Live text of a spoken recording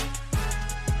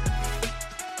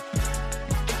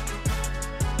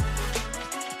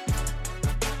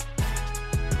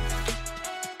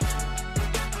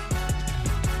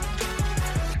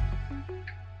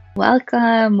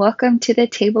Welcome to the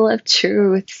Table of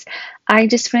Truths. I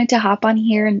just wanted to hop on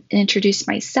here and introduce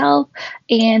myself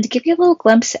and give you a little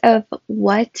glimpse of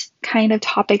what kind of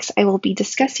topics I will be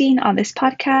discussing on this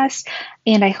podcast.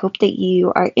 And I hope that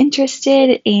you are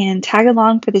interested and tag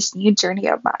along for this new journey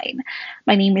of mine.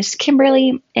 My name is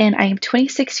Kimberly, and I am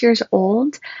 26 years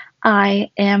old.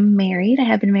 I am married. I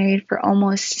have been married for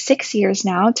almost 6 years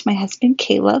now to my husband,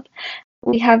 Caleb.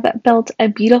 We have built a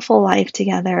beautiful life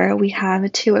together. We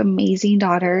have two amazing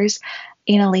daughters,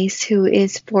 Annalise, who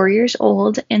is 4 years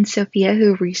old, and Sophia,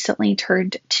 who recently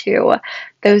turned 2.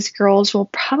 Those girls will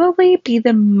probably be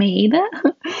the main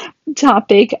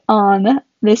topic on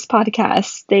this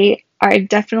podcast. They are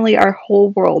definitely our whole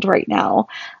world right now.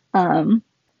 Um,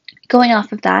 Going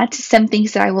off of that, some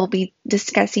things that I will be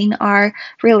discussing are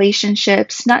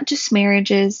relationships, not just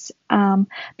marriages,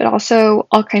 but also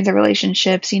all kinds of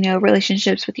relationships,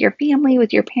 relationships with your family,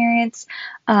 with your parents,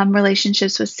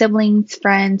 relationships with siblings,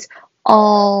 friends,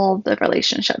 all the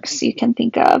relationships you can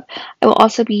think of. I will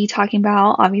also be talking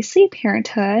about, obviously,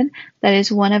 parenthood. That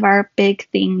is one of our big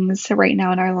things right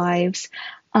now in our lives.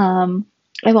 I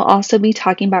will also be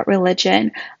talking about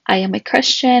religion. I am a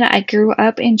Christian. I grew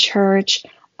up in church.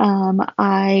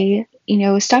 I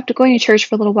stopped going to church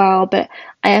for a little while, but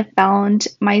I have found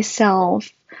myself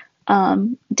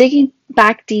digging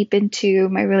back deep into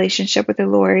my relationship with the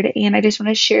Lord, and I just want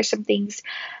to share some things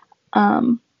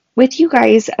with you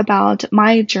guys about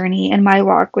my journey and my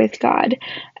walk with God.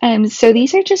 So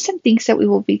these are just some things that we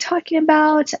will be talking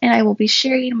about, and I will be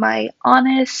sharing my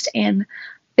honest and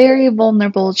very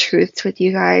vulnerable truths with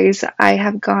you guys. I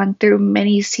have gone through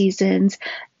many seasons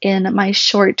in my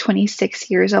short 26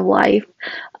 years of life.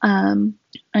 I'm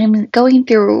going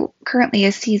through currently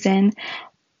a season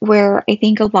where I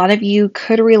think a lot of you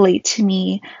could relate to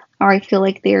me, or I feel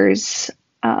like there's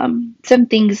some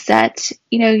things that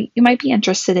you might be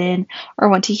interested in or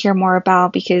want to hear more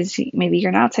about because maybe you're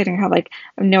an outsider and have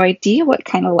no idea what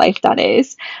kind of life that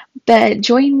is. But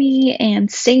join me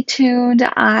and stay tuned.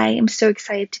 I am so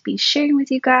excited to be sharing with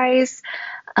you guys.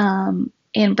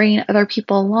 And bringing other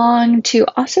people along to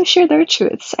also share their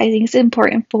truths. I think it's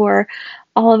important for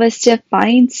all of us to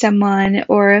find someone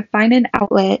or find an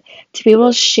outlet to be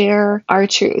able to share our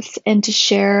truths and to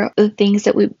share the things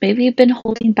that we maybe have been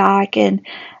holding back and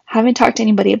haven't talked to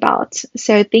anybody about.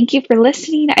 So thank you for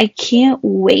listening. I can't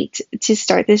wait to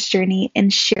start this journey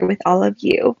and share with all of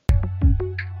you.